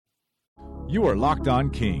You are Locked On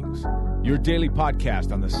Kings, your daily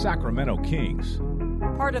podcast on the Sacramento Kings.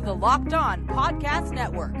 Part of the Locked On Podcast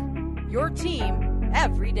Network, your team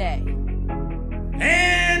every day.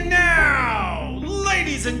 And now,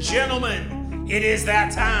 ladies and gentlemen, it is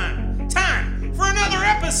that time. Time for another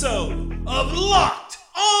episode of Locked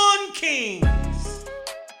On Kings.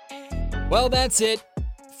 Well, that's it.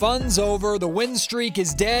 Fun's over, the win streak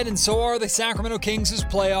is dead, and so are the Sacramento Kings'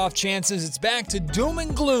 playoff chances. It's back to doom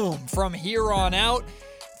and gloom from here on out,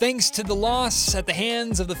 thanks to the loss at the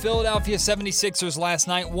hands of the Philadelphia 76ers last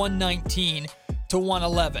night,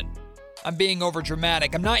 119-111. I'm being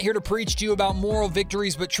overdramatic. I'm not here to preach to you about moral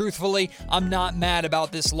victories, but truthfully, I'm not mad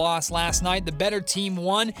about this loss last night. The better team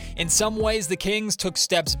won. In some ways, the Kings took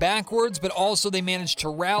steps backwards, but also they managed to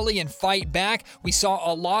rally and fight back. We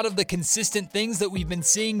saw a lot of the consistent things that we've been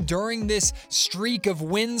seeing during this streak of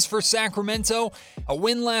wins for Sacramento. A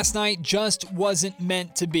win last night just wasn't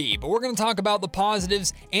meant to be. But we're going to talk about the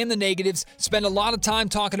positives and the negatives, spend a lot of time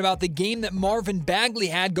talking about the game that Marvin Bagley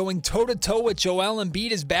had going toe-to-toe with Joel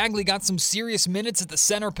Embiid as Bagley got some serious minutes at the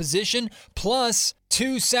center position. Plus,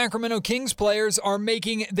 two Sacramento Kings players are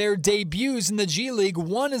making their debuts in the G League.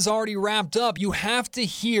 One is already wrapped up. You have to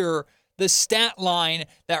hear the stat line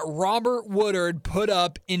that Robert Woodard put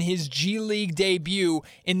up in his G League debut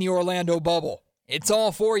in the Orlando bubble. It's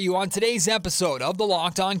all for you on today's episode of the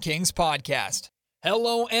Locked On Kings podcast.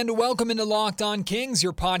 Hello and welcome into Locked On Kings,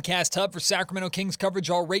 your podcast hub for Sacramento Kings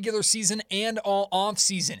coverage all regular season and all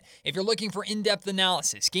off-season. If you're looking for in-depth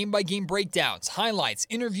analysis, game-by-game breakdowns, highlights,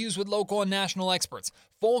 interviews with local and national experts,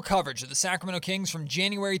 full coverage of the Sacramento Kings from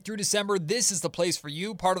January through December, this is the place for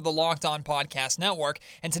you, part of the Locked On Podcast Network.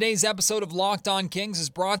 And today's episode of Locked On Kings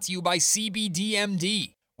is brought to you by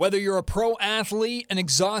CBDMD. Whether you're a pro athlete, an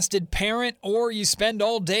exhausted parent, or you spend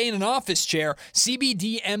all day in an office chair,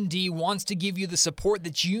 CBDMD wants to give you the support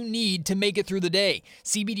that you need to make it through the day.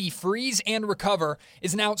 CBD Freeze and Recover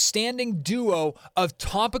is an outstanding duo of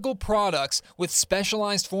topical products with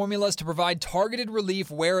specialized formulas to provide targeted relief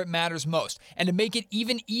where it matters most. And to make it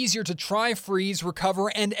even easier to try Freeze,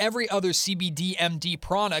 Recover, and every other CBDMD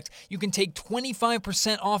product, you can take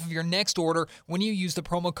 25% off of your next order when you use the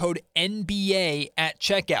promo code NBA at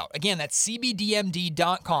checkout. Again, that's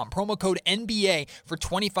CBDMD.com. Promo code NBA for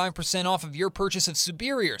 25% off of your purchase of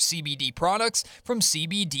superior CBD products from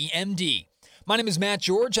CBDMD. My name is Matt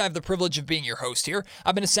George. I have the privilege of being your host here.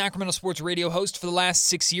 I've been a Sacramento sports radio host for the last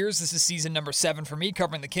 6 years. This is season number 7 for me,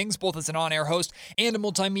 covering the Kings, both as an on-air host and a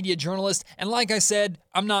multimedia journalist. And like I said,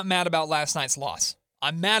 I'm not mad about last night's loss.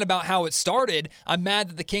 I'm mad about how it started. I'm mad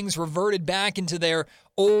that the Kings reverted back into their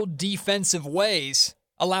old defensive ways,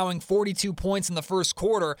 allowing 42 points in the first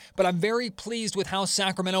quarter, but I'm very pleased with how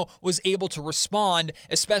Sacramento was able to respond,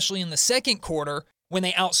 especially in the second quarter when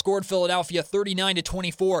they outscored Philadelphia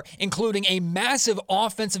 39-24, including a massive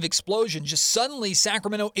offensive explosion. Just suddenly,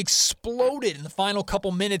 Sacramento exploded in the final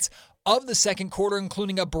couple minutes of the second quarter,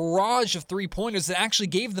 including a barrage of three-pointers that actually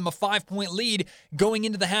gave them a 5-point lead going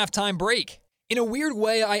into the halftime break. In a weird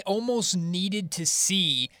way, I almost needed to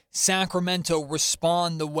see Sacramento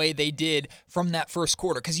respond the way they did from that first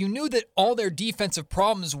quarter, because you knew that all their defensive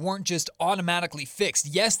problems weren't just automatically fixed.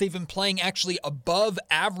 Yes, they've been playing actually above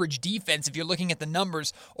average defense. If you're looking at the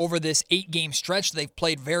numbers over this 8-game stretch, they've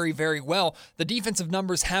played very, very well. The defensive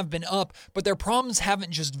numbers have been up, but their problems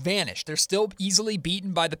haven't just vanished. They're still easily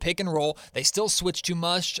beaten by the pick and roll. They still switch too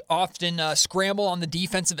much, often scramble on the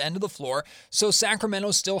defensive end of the floor. So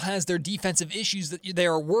Sacramento still has their defensive issues that they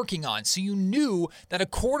are working on. So you knew that a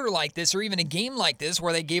quarter like this, or even a game like this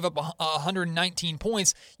where they gave up 119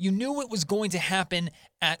 points, you knew it was going to happen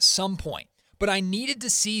at some point. But I needed to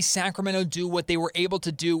see Sacramento do what they were able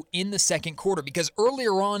to do in the second quarter, because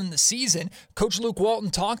earlier on in the season, Coach Luke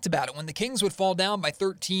Walton talked about it. When the Kings would fall down by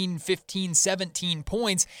 13, 15, 17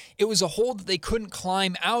 points, it was a hole that they couldn't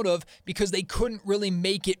climb out of because they couldn't really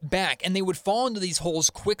make it back. And they would fall into these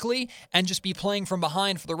holes quickly and just be playing from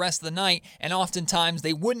behind for the rest of the night. And oftentimes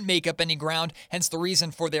they wouldn't make up any ground, hence the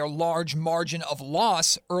reason for their large margin of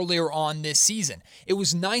loss earlier on this season. It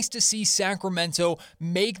was nice to see Sacramento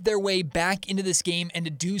make their way back into this game and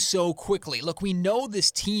to do so quickly. Look, we know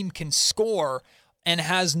this team can score and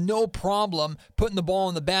has no problem putting the ball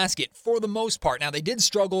in the basket for the most part. Now, they did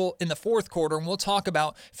struggle in the fourth quarter, and we'll talk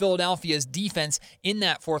about Philadelphia's defense in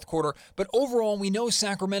that fourth quarter. But overall, we know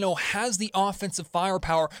Sacramento has the offensive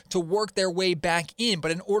firepower to work their way back in.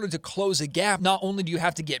 But in order to close a gap, not only do you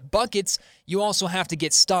have to get buckets, you also have to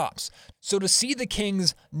get stops. So to see the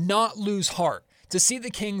Kings not lose heart, to see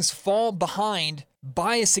the Kings fall behind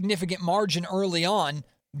by a significant margin early on,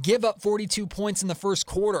 give up 42 points in the first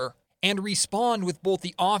quarter, and respond with both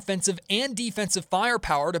the offensive and defensive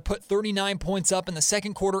firepower to put 39 points up in the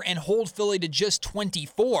second quarter and hold Philly to just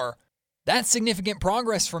 24, that's significant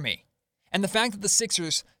progress for me. And the fact that the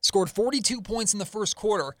Sixers scored 42 points in the first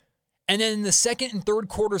quarter, and then in the second and third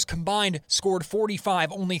quarters combined scored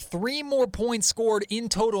 45, only 3 more points scored in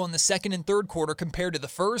total in the second and third quarter compared to the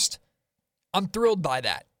first, I'm thrilled by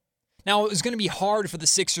that. Now, it was going to be hard for the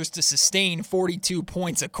Sixers to sustain 42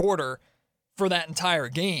 points a quarter for that entire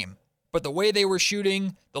game. But the way they were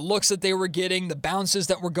shooting, the looks that they were getting, the bounces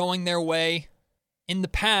that were going their way, in the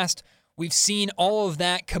past, we've seen all of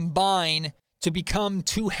that combine to become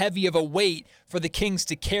too heavy of a weight for the Kings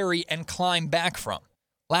to carry and climb back from.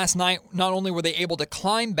 Last night, not only were they able to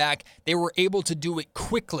climb back, they were able to do it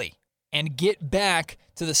quickly and get back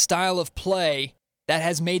to the style of play that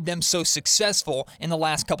has made them so successful in the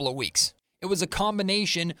last couple of weeks. It was a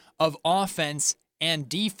combination of offense and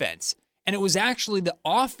defense. And it was actually the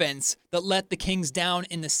offense that let the Kings down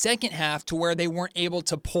in the second half to where they weren't able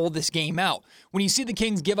to pull this game out. When you see the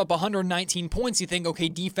Kings give up 119 points, you think, okay,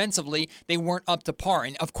 defensively, they weren't up to par.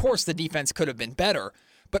 And of course, the defense could have been better.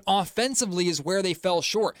 But offensively is where they fell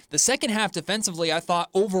short. The second half defensively, I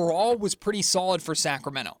thought overall was pretty solid for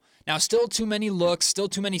Sacramento. Now, still too many looks, still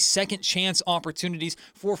too many second chance opportunities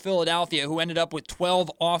for Philadelphia, who ended up with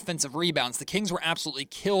 12 offensive rebounds. The Kings were absolutely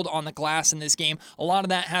killed on the glass in this game. A lot of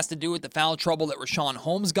that has to do with the foul trouble that Richaun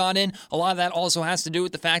Holmes got in. A lot of that also has to do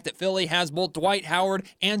with the fact that Philly has both Dwight Howard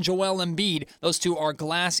and Joel Embiid. Those two are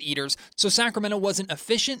glass eaters. So Sacramento wasn't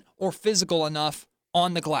efficient or physical enough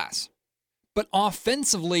on the glass. But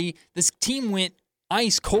offensively, this team went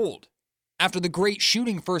ice cold. After the great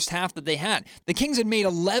shooting first half that they had. The Kings had made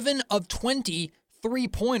 11 of 20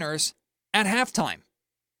 three-pointers at halftime.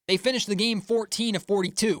 They finished the game 14 of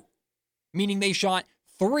 42, meaning they shot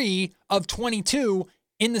 3 of 22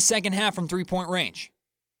 in the second half from three-point range.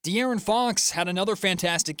 De'Aaron Fox had another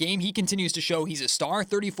fantastic game. He continues to show he's a star.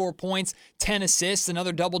 34 points, 10 assists,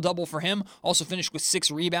 another double-double for him. Also finished with 6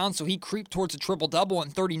 rebounds, so he creeped towards a triple-double in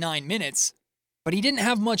 39 minutes. But he didn't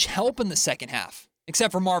have much help in the second half,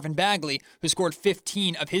 except for Marvin Bagley, who scored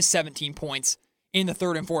 15 of his 17 points in the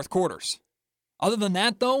third and fourth quarters. Other than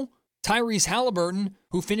that, though, Tyrese Halliburton,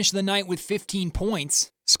 who finished the night with 15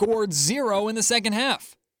 points, scored 0 in the second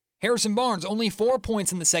half. Harrison Barnes, only 4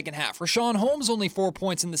 points in the second half. Richaun Holmes, only 4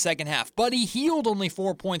 points in the second half. Buddy Hield, only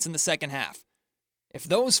 4 points in the second half. If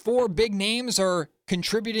those 4 big names are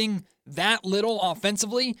contributing that little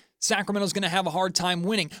offensively, Sacramento's going to have a hard time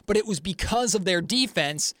winning. But it was because of their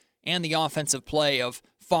defense and the offensive play of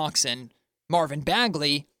Fox and Marvin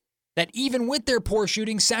Bagley that even with their poor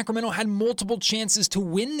shooting, Sacramento had multiple chances to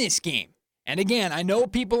win this game. And again, I know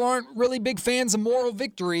people aren't really big fans of moral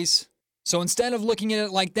victories, so instead of looking at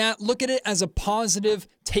it like that, look at it as a positive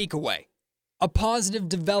takeaway, a positive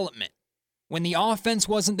development. When the offense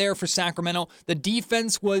wasn't there for Sacramento, the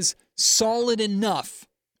defense was solid enough,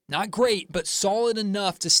 not great, but solid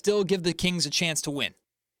enough to still give the Kings a chance to win.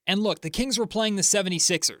 And look, the Kings were playing the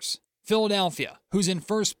 76ers, Philadelphia, who's in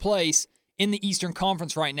first place in the Eastern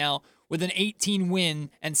Conference right now with an 18-win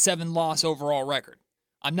and 7-loss overall record.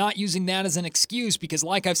 I'm not using that as an excuse because,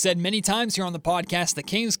 like I've said many times here on the podcast, the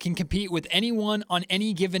Kings can compete with anyone on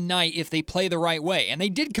any given night if they play the right way, and they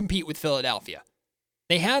did compete with Philadelphia.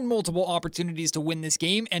 They had multiple opportunities to win this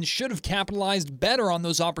game and should have capitalized better on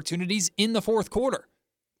those opportunities in the fourth quarter.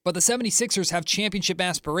 But the 76ers have championship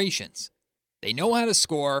aspirations. They know how to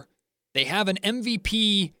score. They have an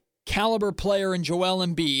MVP caliber player in Joel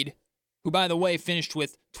Embiid, who, by the way, finished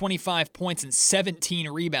with 25 points and 17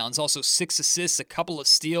 rebounds, also 6 assists, a couple of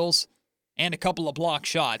steals, and a couple of block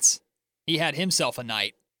shots. He had himself a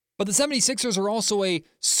night. But the 76ers are also a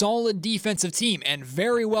solid defensive team and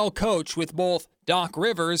very well coached with both Doc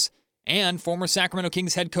Rivers and former Sacramento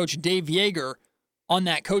Kings head coach Dave Joerger on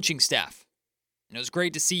that coaching staff. And it was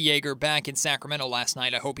great to see Joerger back in Sacramento last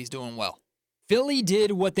night. I hope he's doing well. Philly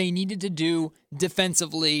did what they needed to do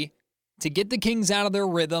defensively to get the Kings out of their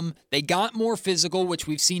rhythm. They got more physical, which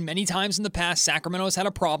we've seen many times in the past Sacramento has had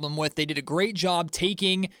a problem with. They did a great job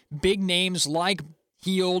taking big names like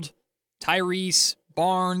Hield, Tyrese,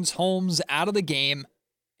 Barnes, Holmes out of the game.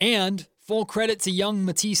 And full credit to young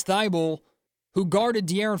Matisse Thybulle, who guarded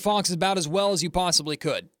De'Aaron Fox about as well as you possibly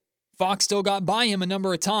could. Fox still got by him a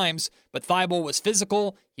number of times, but Thybulle was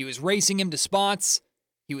physical. He was racing him to spots.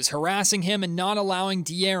 He was harassing him and not allowing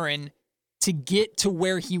De'Aaron to get to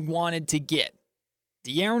where he wanted to get.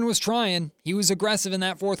 De'Aaron was trying. He was aggressive in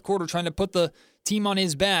that fourth quarter, trying to put the team on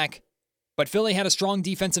his back. But Philly had a strong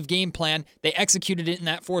defensive game plan. They executed it in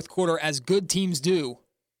that fourth quarter as good teams do.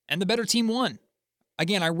 And the better team won.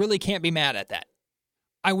 Again, I really can't be mad at that.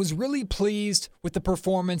 I was really pleased with the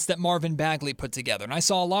performance that Marvin Bagley put together. And I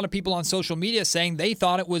saw a lot of people on social media saying they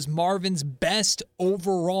thought it was Marvin's best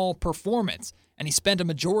overall performance. And he spent a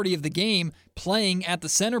majority of the game playing at the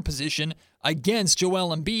center position against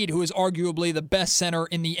Joel Embiid, who is arguably the best center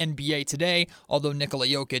in the NBA today, although Nikola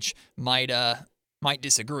Jokic might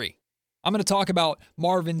disagree. I'm going to talk about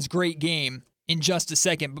Marvin's great game in just a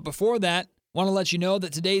second, but before that, I want to let you know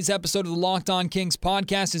that today's episode of the Locked On Kings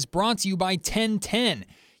podcast is brought to you by 1010.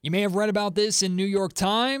 You may have read about this in New York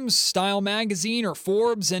Times, Style Magazine, or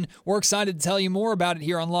Forbes, and we're excited to tell you more about it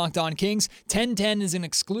here on Locked On Kings. 1010 is an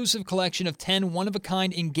exclusive collection of 10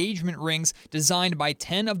 one-of-a-kind engagement rings designed by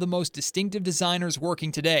 10 of the most distinctive designers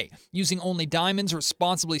working today. Using only diamonds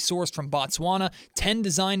responsibly sourced from Botswana, 10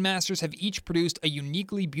 design masters have each produced a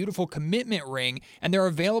uniquely beautiful commitment ring, and they're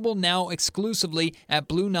available now exclusively at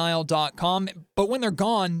BlueNile.com. But when they're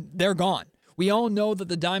gone, they're gone. We all know that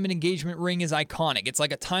the diamond engagement ring is iconic. It's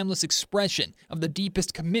like a timeless expression of the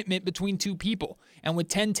deepest commitment between two people. And with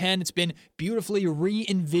 1010, it's been beautifully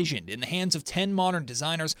re-envisioned in the hands of 10 modern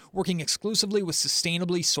designers working exclusively with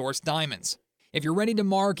sustainably sourced diamonds. If you're ready to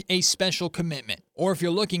mark a special commitment, or if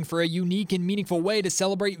you're looking for a unique and meaningful way to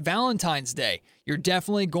celebrate Valentine's Day, you're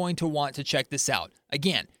definitely going to want to check this out.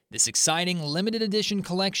 Again, this exciting limited edition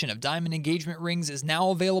collection of diamond engagement rings is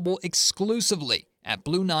now available exclusively at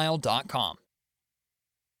BlueNile.com.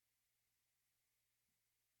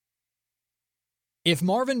 If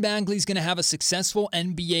Marvin Bagley's going to have a successful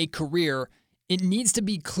NBA career, it needs to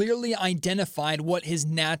be clearly identified what his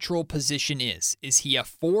natural position is. Is he a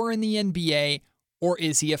 4 in the NBA, or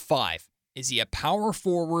is he a 5? Is he a power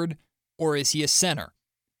forward, or is he a center?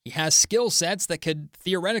 He has skill sets that could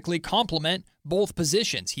theoretically complement both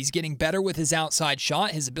positions. He's getting better with his outside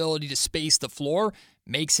shot. His ability to space the floor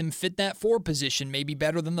makes him fit that 4 position maybe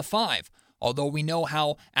better than the 5. Although we know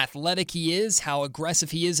how athletic he is, how aggressive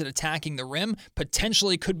he is at attacking the rim,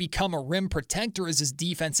 potentially could become a rim protector as his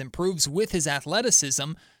defense improves with his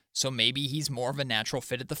athleticism, so maybe he's more of a natural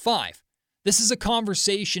fit at the 5. This is a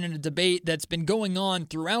conversation and a debate that's been going on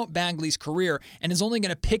throughout Bagley's career and is only going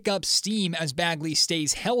to pick up steam as Bagley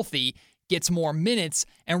stays healthy, gets more minutes,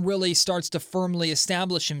 and really starts to firmly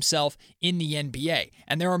establish himself in the NBA.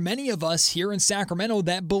 And there are many of us here in Sacramento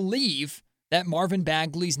that believe that Marvin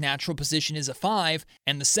Bagley's natural position is a 5,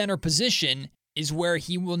 and the center position is where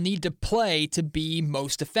he will need to play to be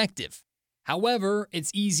most effective. However,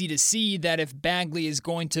 it's easy to see that if Bagley is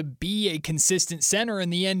going to be a consistent center in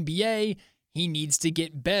the NBA, he needs to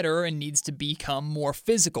get better and needs to become more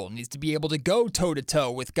physical, needs to be able to go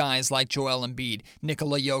toe-to-toe with guys like Joel Embiid,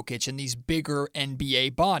 Nikola Jokic, and these bigger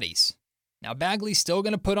NBA bodies. Now, Bagley's still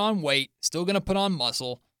going to put on weight, still going to put on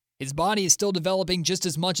muscle. His body is still developing just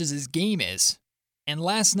as much as his game is. And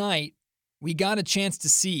last night, we got a chance to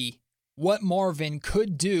see what Marvin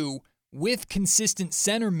could do with consistent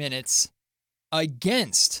center minutes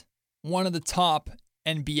against one of the top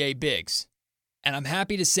NBA bigs. And I'm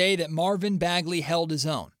happy to say that Marvin Bagley held his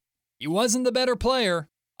own. He wasn't the better player.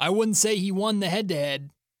 I wouldn't say he won the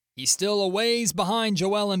head-to-head. He's still a ways behind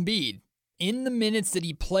Joel Embiid. In the minutes that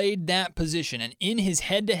he played that position and in his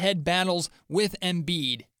head-to-head battles with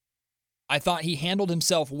Embiid, I thought he handled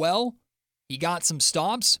himself well. He got some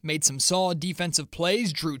stops, made some solid defensive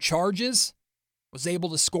plays, drew charges, was able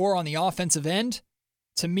to score on the offensive end.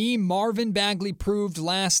 To me, Marvin Bagley proved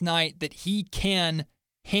last night that he can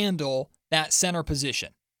handle that center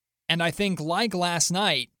position. And I think, like last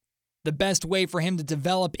night, the best way for him to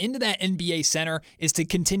develop into that NBA center is to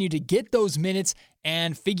continue to get those minutes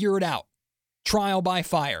and figure it out. Trial by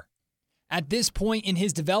fire. At this point in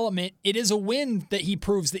his development, it is a win that he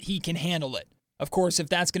proves that he can handle it. Of course, if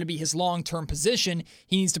that's going to be his long-term position,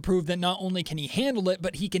 he needs to prove that not only can he handle it,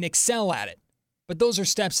 but he can excel at it. But those are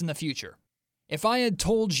steps in the future. If I had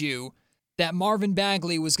told you that Marvin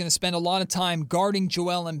Bagley was going to spend a lot of time guarding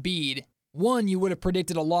Joel Embiid, 1, you would have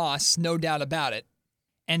predicted a loss, no doubt about it.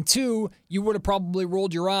 And 2, you would have probably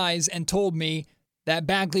rolled your eyes and told me that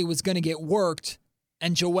Bagley was going to get worked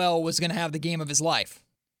and Joel was going to have the game of his life.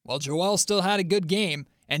 Well, Joel still had a good game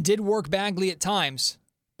and did work Bagley at times.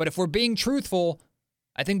 But if we're being truthful,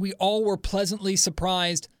 I think we all were pleasantly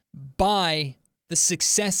surprised by the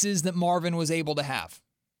successes that Marvin was able to have.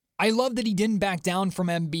 I love that he didn't back down from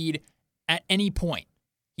Embiid at any point.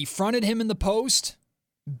 He fronted him in the post,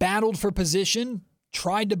 battled for position,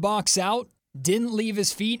 tried to box out, didn't leave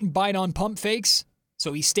his feet and bite on pump fakes.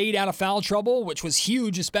 So he stayed out of foul trouble, which was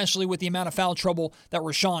huge, especially with the amount of foul trouble that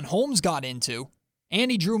Richaun Holmes got into. And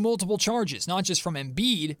he drew multiple charges, not just from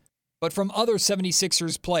Embiid, but from other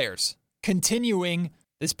 76ers players, continuing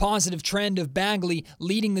This positive trend of Bagley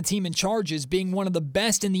leading the team in charges, being one of the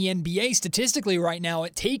best in the NBA statistically right now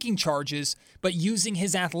at taking charges, but using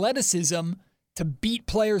his athleticism to beat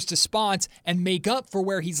players to spots and make up for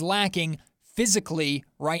where he's lacking physically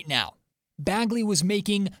right now. Bagley was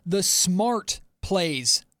making the smart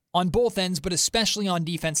plays on both ends, but especially on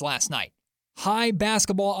defense last night. High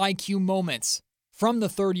basketball IQ moments from the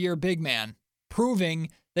third-year big man, proving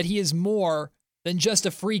that he is more than just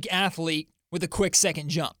a freak athlete with a quick second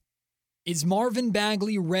jump. Is Marvin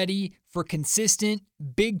Bagley ready for consistent,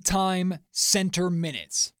 big-time center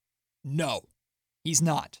minutes? No, he's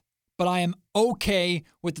not. But I am okay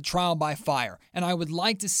with the trial by fire, and I would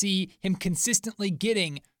like to see him consistently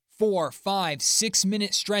getting 4, 5,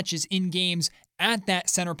 6-minute stretches in games at that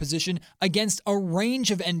center position against a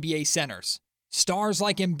range of NBA centers. Stars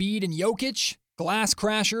like Embiid and Jokic, glass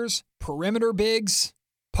crashers, perimeter bigs,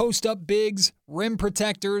 post-up bigs, rim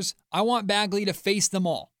protectors. I want Bagley to face them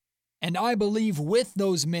all. And I believe with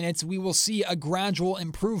those minutes, we will see a gradual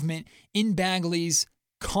improvement in Bagley's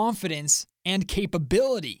confidence and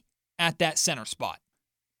capability at that center spot.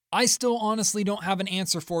 I still honestly don't have an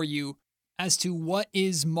answer for you as to what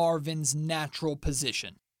is Marvin's natural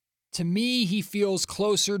position. To me, he feels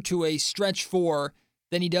closer to a stretch 4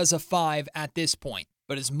 than he does a 5 at this point.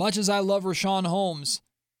 But as much as I love Richaun Holmes,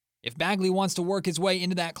 if Bagley wants to work his way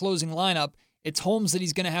into that closing lineup, it's Holmes that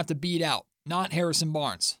he's going to have to beat out, not Harrison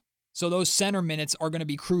Barnes. So those center minutes are going to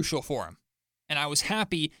be crucial for him. And I was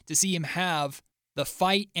happy to see him have the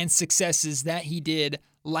fight and successes that he did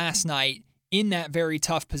last night in that very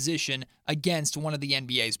tough position against one of the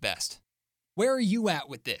NBA's best. Where are you at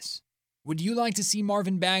with this? Would you like to see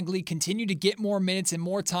Marvin Bagley continue to get more minutes and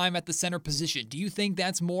more time at the center position? Do you think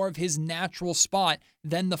that's more of his natural spot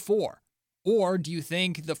than the 4? Or do you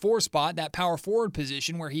think the 4 spot, that power forward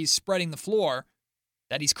position where he's spreading the floor,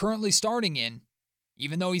 that he's currently starting in,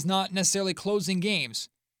 even though he's not necessarily closing games,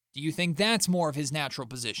 do you think that's more of his natural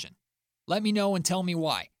position? Let me know and tell me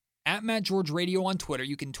why. At Matt George Radio on Twitter.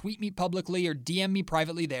 You can tweet me publicly or DM me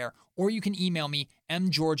privately there, or you can email me,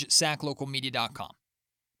 mgeorge@saclocalmedia.com.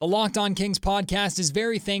 The Locked On Kings podcast is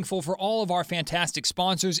very thankful for all of our fantastic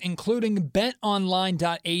sponsors, including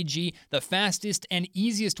betonline.ag, the fastest and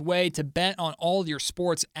easiest way to bet on all of your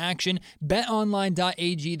sports action.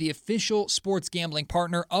 Betonline.ag, the official sports gambling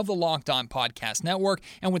partner of the Locked On Podcast Network.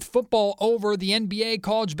 And with football over, the NBA,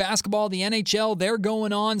 college basketball, the NHL, they're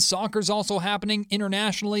going on. Soccer's also happening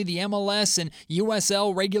internationally. The MLS and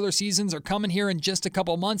USL regular seasons are coming here in just a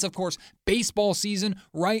couple months. Of course, baseball season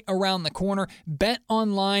right around the corner.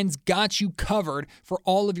 BetOnline got you covered for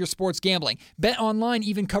all of your sports gambling. BetOnline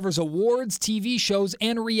even covers awards, TV shows,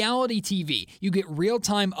 and reality TV. You get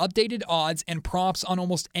real-time updated odds and props on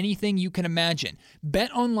almost anything you can imagine.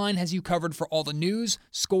 BetOnline has you covered for all the news,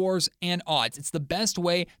 scores, and odds. It's the best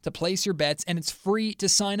way to place your bets, and it's free to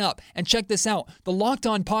sign up. And check this out. The Locked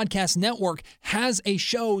On Podcast Network has a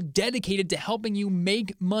show dedicated to helping you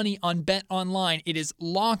make money on BetOnline. It is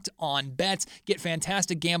Locked On Bets. Get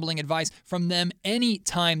fantastic gambling advice from them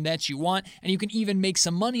anytime that you want, and you can even make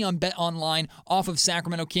some money on BetOnline off of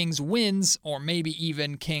Sacramento Kings wins or maybe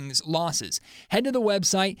even Kings losses. Head to the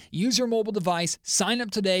website, use your mobile device, sign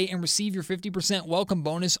up today, and receive your 50% welcome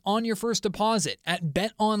bonus on your first deposit at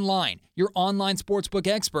BetOnline, your online sportsbook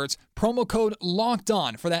experts. Promo code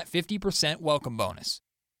LOCKEDON for that 50% welcome bonus.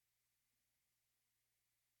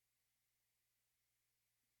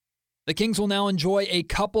 The Kings will now enjoy a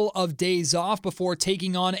couple of days off before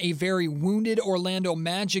taking on a very wounded Orlando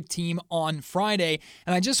Magic team on Friday.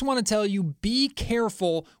 And I just want to tell you, be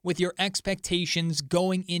careful with your expectations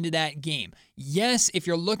going into that game. Yes, if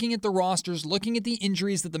you're looking at the rosters, looking at the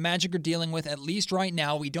injuries that the Magic are dealing with, at least right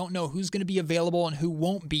now, we don't know who's going to be available and who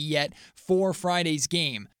won't be yet for Friday's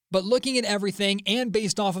game. But looking at everything and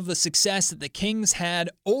based off of the success that the Kings had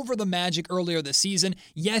over the Magic earlier this season,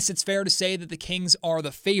 yes, it's fair to say that the Kings are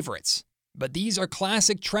the favorites. But these are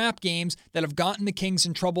classic trap games that have gotten the Kings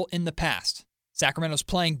in trouble in the past. Sacramento's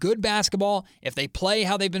playing good basketball. If they play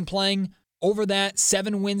how they've been playing over that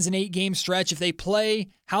 7 wins and 8 game stretch, if they play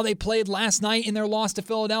how they played last night in their loss to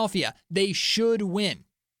Philadelphia, they should win.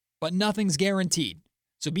 But nothing's guaranteed.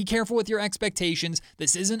 So be careful with your expectations.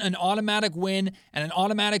 This isn't an automatic win and an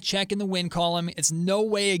automatic check in the win column. It's no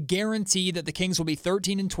way a guarantee that the Kings will be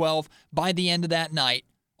 13-12 by the end of that night,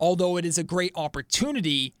 although it is a great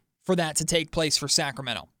opportunity for that to take place for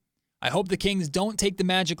Sacramento. I hope the Kings don't take the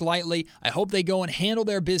Magic lightly. I hope they go and handle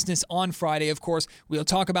their business on Friday. Of course, we'll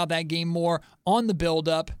talk about that game more on the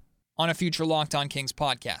build-up on a future Locked On Kings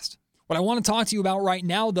podcast. What I want to talk to you about right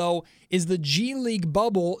now, though, is the G League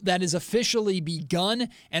bubble that is officially begun,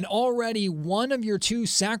 and already one of your two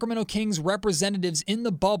Sacramento Kings representatives in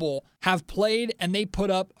the bubble have played, and they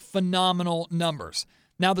put up phenomenal numbers.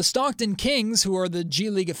 Now, the Stockton Kings, who are the G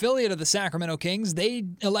League affiliate of the Sacramento Kings, they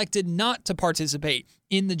elected not to participate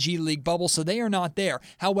in the G League bubble, so they are not there.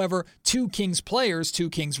 However, two Kings players, two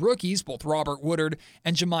Kings rookies, both Robert Woodard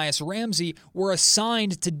and Jahmias Ramsey, were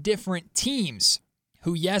assigned to different teams,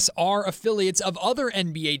 who, yes, are affiliates of other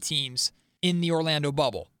NBA teams in the Orlando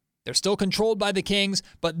bubble. They're still controlled by the Kings,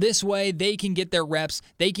 but this way they can get their reps,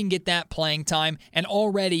 they can get that playing time, and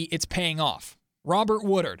already it's paying off. Robert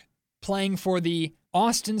Woodard, playing for the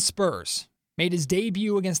Austin Spurs, made his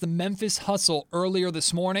debut against the Memphis Hustle earlier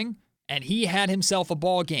this morning, and he had himself a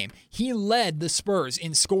ball game. He led the Spurs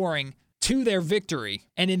in scoring to their victory,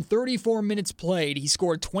 and in 34 minutes played, he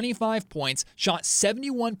scored 25 points, shot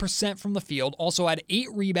 71% from the field, also had 8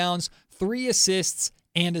 rebounds, 3 assists,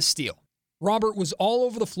 and a steal. Robert was all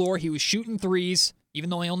over the floor. He was shooting threes,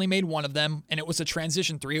 even though he only made one of them, and it was a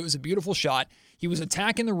transition three. It was a beautiful shot. He was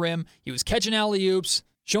attacking the rim. He was catching alley-oops,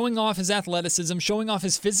 showing off his athleticism, showing off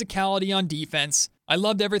his physicality on defense. I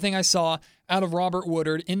loved everything I saw out of Robert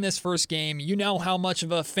Woodard in this first game. You know how much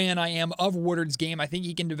of a fan I am of Woodard's game. I think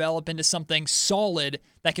he can develop into something solid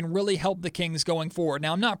that can really help the Kings going forward.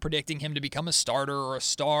 Now, I'm not predicting him to become a starter or a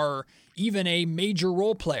star or even a major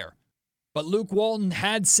role player. But Luke Walton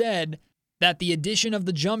had said that the addition of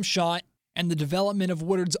the jump shot and the development of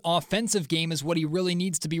Woodard's offensive game is what he really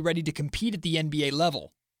needs to be ready to compete at the NBA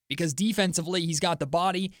level. Because defensively, he's got the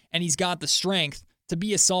body and he's got the strength to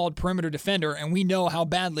be a solid perimeter defender, and we know how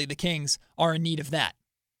badly the Kings are in need of that.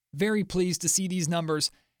 Very pleased to see these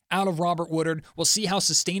numbers out of Robert Woodard. We'll see how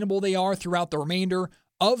sustainable they are throughout the remainder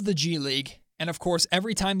of the G League. And of course,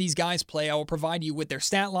 every time these guys play, I will provide you with their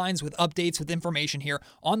stat lines, with updates, with information here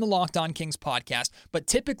on the Locked On Kings podcast. But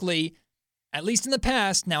typically, at least in the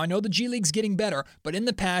past, now I know the G League's getting better, but in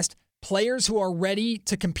the past, players who are ready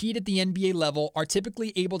to compete at the NBA level are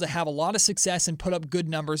typically able to have a lot of success and put up good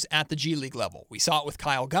numbers at the G League level. We saw it with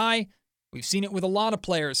Kyle Guy. We've seen it with a lot of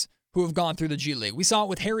players who have gone through the G League. We saw it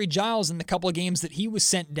with Harry Giles in the couple of games that he was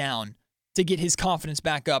sent down to get his confidence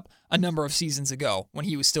back up a number of seasons ago when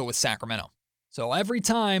he was still with Sacramento. So every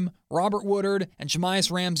time Robert Woodard and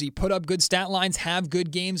Jahmias Ramsey put up good stat lines, have good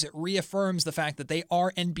games, it reaffirms the fact that they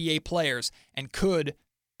are NBA players and could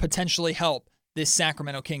potentially help this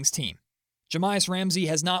Sacramento Kings team. Jahmias Ramsey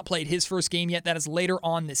has not played his first game yet. That is later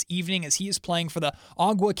on this evening as he is playing for the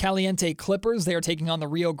Agua Caliente Clippers. They are taking on the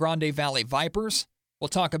Rio Grande Valley Vipers. We'll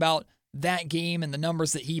talk about that game and the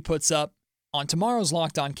numbers that he puts up on tomorrow's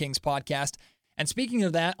Locked On Kings podcast. And speaking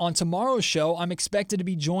of that, on tomorrow's show, I'm expected to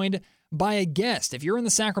be joined by a guest. If you're in the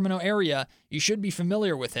Sacramento area, you should be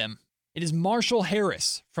familiar with him. It is Marshall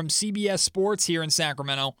Harris from CBS Sports here in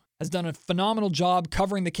Sacramento. Has done a phenomenal job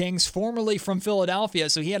covering the Kings, formerly from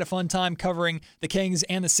Philadelphia, so he had a fun time covering the Kings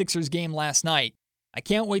and the Sixers game last night. I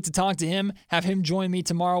can't wait to talk to him, have him join me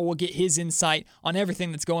tomorrow. We'll get his insight on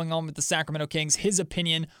everything that's going on with the Sacramento Kings, his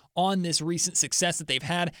opinion on this recent success that they've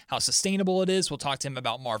had, how sustainable it is. We'll talk to him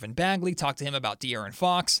about Marvin Bagley, talk to him about De'Aaron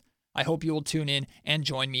Fox. I hope you will tune in and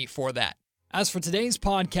join me for that. As for today's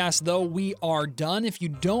podcast, though, we are done. If you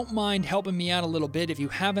don't mind helping me out a little bit, if you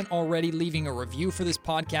haven't already, leaving a review for this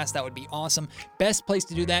podcast, that would be awesome. Best place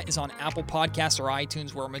to do that is on Apple Podcasts or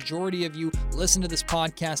iTunes, where a majority of you listen to this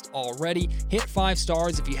podcast already. Hit 5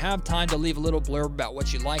 stars. If you have time to leave a little blurb about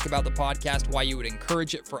what you like about the podcast, why you would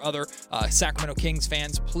encourage it for other Sacramento Kings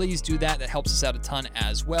fans, please do that. That helps us out a ton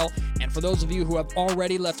as well. And for those of you who have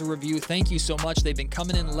already left a review, thank you so much. They've been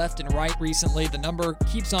coming in left and right recently. The number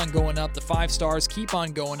keeps on going up. The 5 stars keep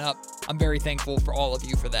on going up. I'm very thankful for all of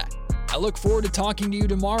you for that. I look forward to talking to you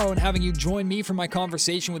tomorrow and having you join me for my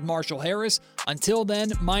conversation with Marshall Harris. Until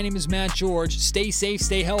then, my name is Matt George. Stay safe,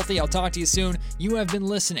 stay healthy. I'll talk to you soon. You have been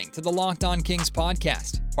listening to the Locked On Kings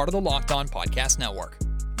podcast, part of the Locked On Podcast Network.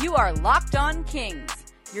 You are Locked On Kings,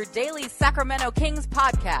 your daily Sacramento Kings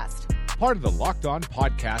podcast. Part of the Locked On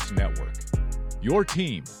Podcast Network. Your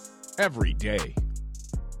team every day.